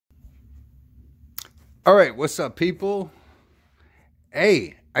All right, what's up, people?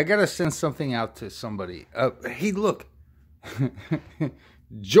 Hey, I gotta send something out to somebody. Hey, look,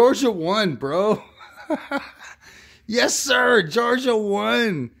 Georgia won, bro. Yes, sir, Georgia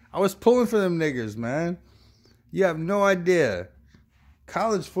won. I was pulling for them niggas, man. You have no idea.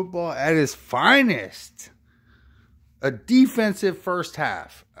 College football at its finest. A defensive first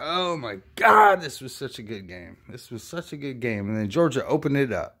half. Oh my God, this was such a good game. This was such a good game, and then Georgia opened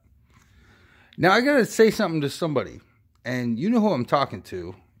it up. Now, I got to say something to somebody, and you know who I'm talking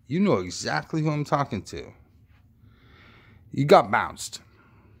to. You know exactly who I'm talking to. You got bounced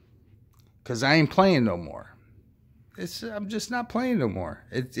because I ain't playing no more. I'm just not playing no more.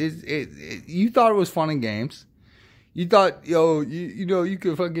 You thought it was fun and games. You thought, you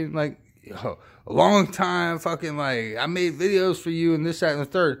could fucking, like, a long time fucking, like, I made videos for you and this, that, and the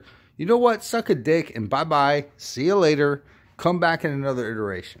third. You know what? Suck a dick and bye-bye. See you later. Come back in another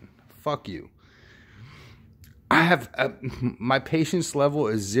iteration. Fuck you. I have my patience level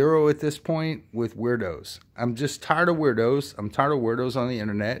is 0 at this point with weirdos. I'm just tired of weirdos. I'm tired of weirdos on the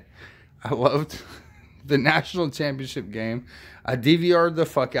internet. I loved the national championship game. I DVR'd the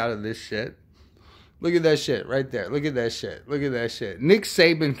fuck out of this shit. Look at that shit right there. Look at that shit. Look at that shit. Nick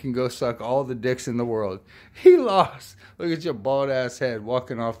Saban can go suck all the dicks in the world. He lost. Look at your bald ass head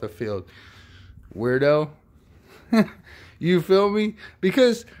walking off the field. Weirdo. You feel me?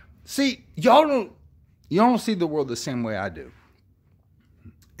 Because, see, y'all don't see the world the same way I do.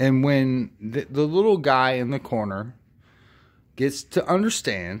 And when the little guy in the corner gets to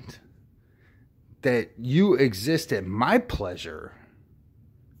understand that you exist at my pleasure,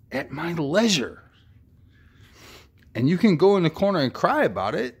 at my leisure, and you can go in the corner and cry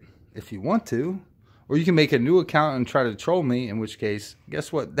about it if you want to, or you can make a new account and try to troll me, in which case,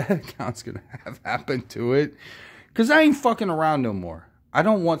 guess what? That account's going to have happened to it. Because I ain't fucking around no more. I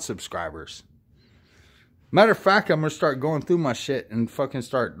don't want subscribers. Matter of fact, I'm going to start going through my shit and fucking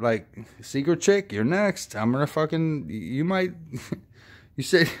start, like, secret chick, you're next. I'm going to fucking, you might, you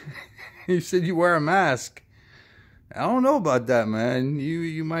said you wear a mask. I don't know about that, man.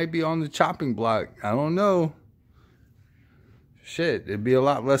 You might be on the chopping block. I don't know. Shit, it'd be a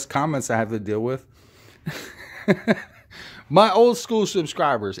lot less comments I have to deal with. My old school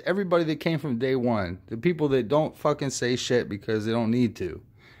subscribers, everybody that came from day one, the people that don't fucking say shit because they don't need to,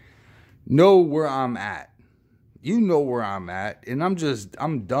 know where I'm at. You know where I'm at, and I'm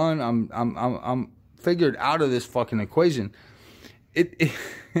done. I'm figured out of this fucking equation.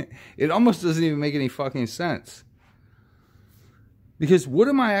 It almost doesn't even make any fucking sense. Because what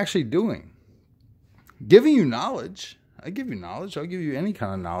am I actually doing? Giving you knowledge. I give you knowledge. I'll give you any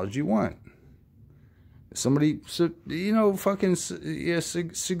kind of knowledge you want. Somebody, fucking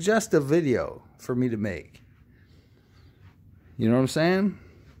suggest a video for me to make. You know what I'm saying?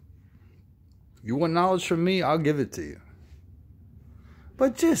 You want knowledge from me? I'll give it to you.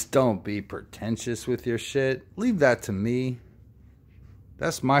 But just don't be pretentious with your shit. Leave that to me.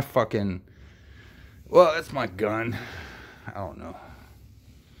 That's my fucking... Well, that's my gun. I don't know.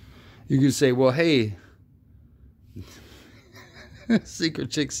 You could say, well, hey... Secret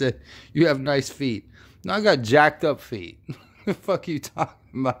chick said, you have nice feet. No, I got jacked up feet. The fuck you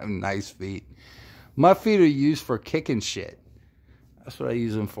talking about? I have nice feet. My feet are used for kicking shit. That's what I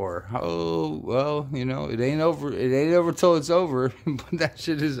use them for. Oh, well, it ain't over. It ain't over till it's over. But that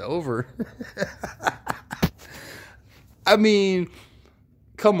shit is over. I mean,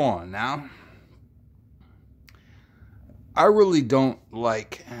 come on now. I really don't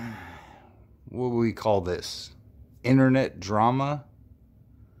like, what do we call this? Internet drama.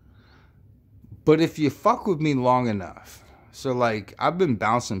 But if you fuck with me long enough, so like, I've been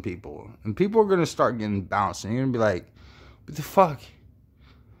bouncing people, and people are going to start getting bounced, and you're going to be like, what the fuck?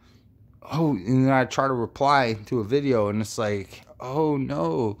 Oh, and then I try to reply to a video, and it's like, oh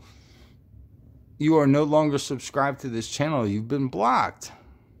no, you are no longer subscribed to this channel. You've been blocked.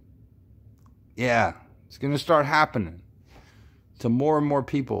 Yeah, it's going to start happening to more and more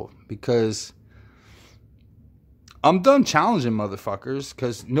people, because I'm done challenging motherfuckers,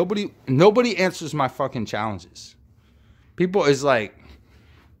 because nobody answers my fucking challenges. People's like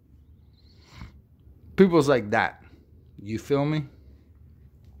that. You feel me?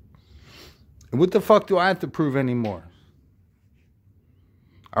 And what the fuck do I have to prove anymore?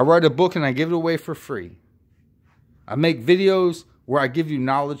 I write a book and I give it away for free. I make videos where I give you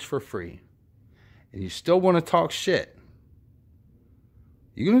knowledge for free. And you still want to talk shit?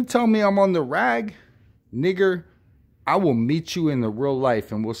 You gonna tell me I'm on the rag? Nigger, I will meet you in the real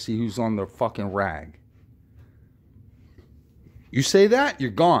life and we'll see who's on the fucking rag. You say that, you're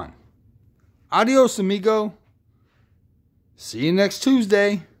gone. Adios, amigo. See you next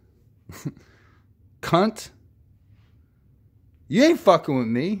Tuesday. cunt. You ain't fucking with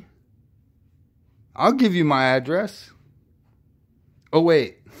me. I'll give you my address. Oh,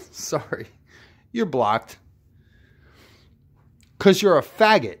 wait. Sorry. You're blocked. Because you're a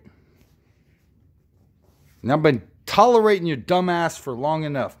faggot. And I've been tolerating your dumb ass for long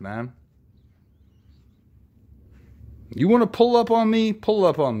enough, man. You want to pull up on me? Pull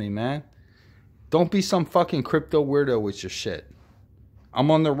up on me, man. Don't be some fucking crypto weirdo with your shit. I'm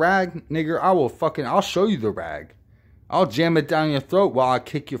on the rag, nigger. I'll show you the rag. I'll jam it down your throat while I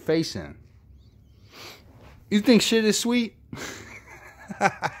kick your face in. You think shit is sweet?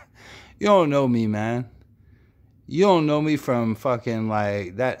 You don't know me, man. You don't know me from fucking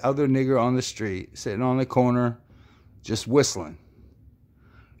like that other nigger on the street sitting on the corner just whistling.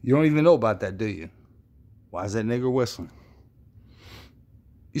 You don't even know about that, do you? Why is that nigger whistling?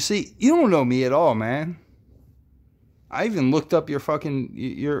 You see, you don't know me at all, man. I even looked up your fucking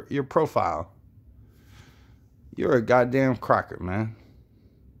your profile. You're a goddamn cracker, man.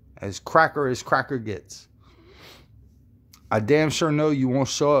 As cracker gets. I damn sure know you won't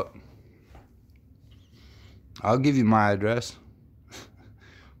show up. I'll give you my address.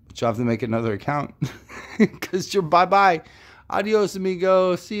 But you'll have to make another account. Because you're bye-bye. Adios,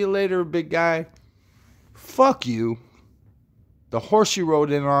 amigo. See you later, big guy. Fuck you. The horse you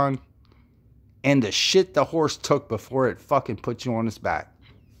rode in on. And the shit the horse took before it fucking put you on its back.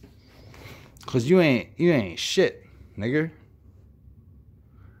 Because you ain't shit, nigger.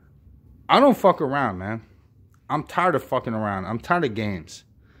 I don't fuck around, man. I'm tired of fucking around. I'm tired of games.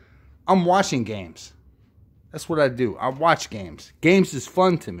 I'm watching games. That's what I do. I watch games. Games is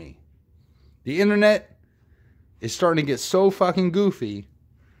fun to me. The internet is starting to get so fucking goofy.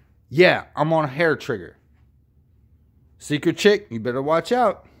 Yeah, I'm on a hair trigger. Secret chick, you better watch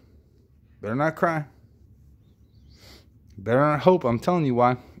out. Better not cry. Better not hope. I'm telling you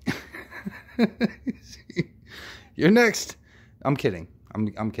why. You're next. I'm kidding.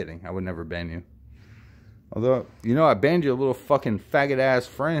 I'm kidding. I would never ban you. Although, you know, I banned your little fucking faggot ass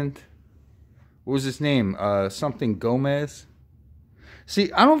friend. What was his name? Something Gomez.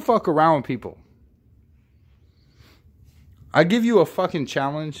 See, I don't fuck around with people. I give you a fucking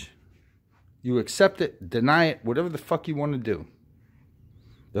challenge. You accept it, deny it, whatever the fuck you want to do.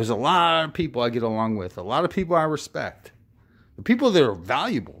 There's a lot of people I get along with. A lot of people I respect. The people that are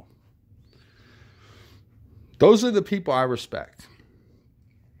valuable. Those are the people I respect.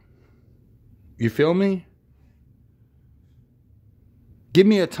 You feel me? Give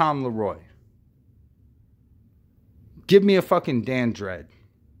me a Tom Leroy. Give me a fucking Dan Dredd.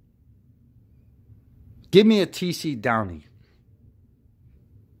 Give me a TC Downey.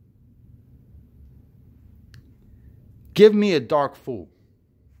 Give me a Dark Fool.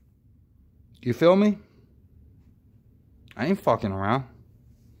 You feel me? I ain't fucking around.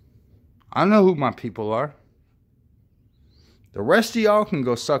 I know who my people are. The rest of y'all can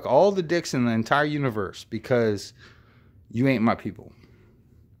go suck all the dicks in the entire universe because you ain't my people.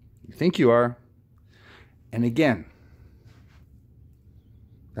 You think you are. And again,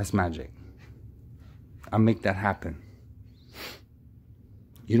 that's magic. I make that happen.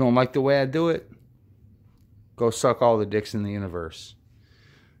 You don't like the way I do it? Go suck all the dicks in the universe.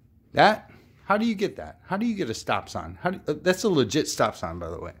 How do you get that? How do you get a stop sign? That's a legit stop sign, by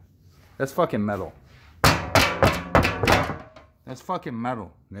the way. That's fucking metal. That's fucking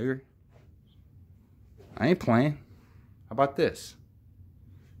metal, nigger. I ain't playing. How about this?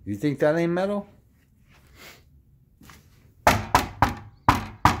 You think that ain't metal?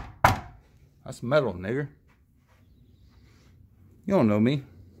 That's metal, nigger. You don't know me.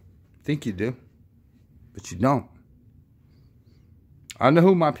 Think you do. But you don't. I know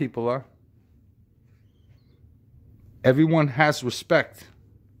who my people are. Everyone has respect.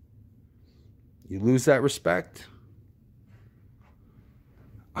 You lose that respect.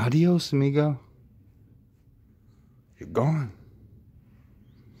 Adios, amigo. You're gone.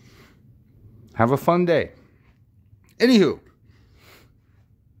 Have a fun day. Anywho.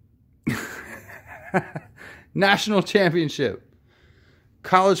 National championship.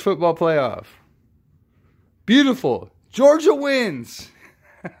 College football playoff. Beautiful. Georgia wins.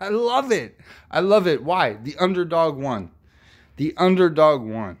 I love it. I love it. Why? The underdog won. The underdog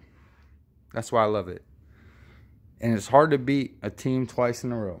won. That's why I love it. And it's hard to beat a team twice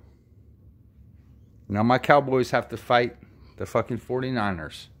in a row. Now my Cowboys have to fight the fucking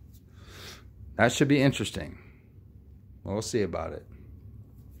 49ers. That should be interesting. We'll see about it.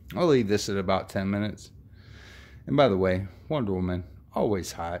 I'll leave this at about 10 minutes. And by the way, Wonder Woman,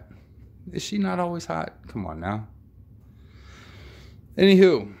 always hot. Is she not always hot? Come on now.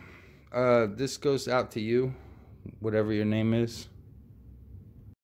 Anywho, this goes out to you, whatever your name is.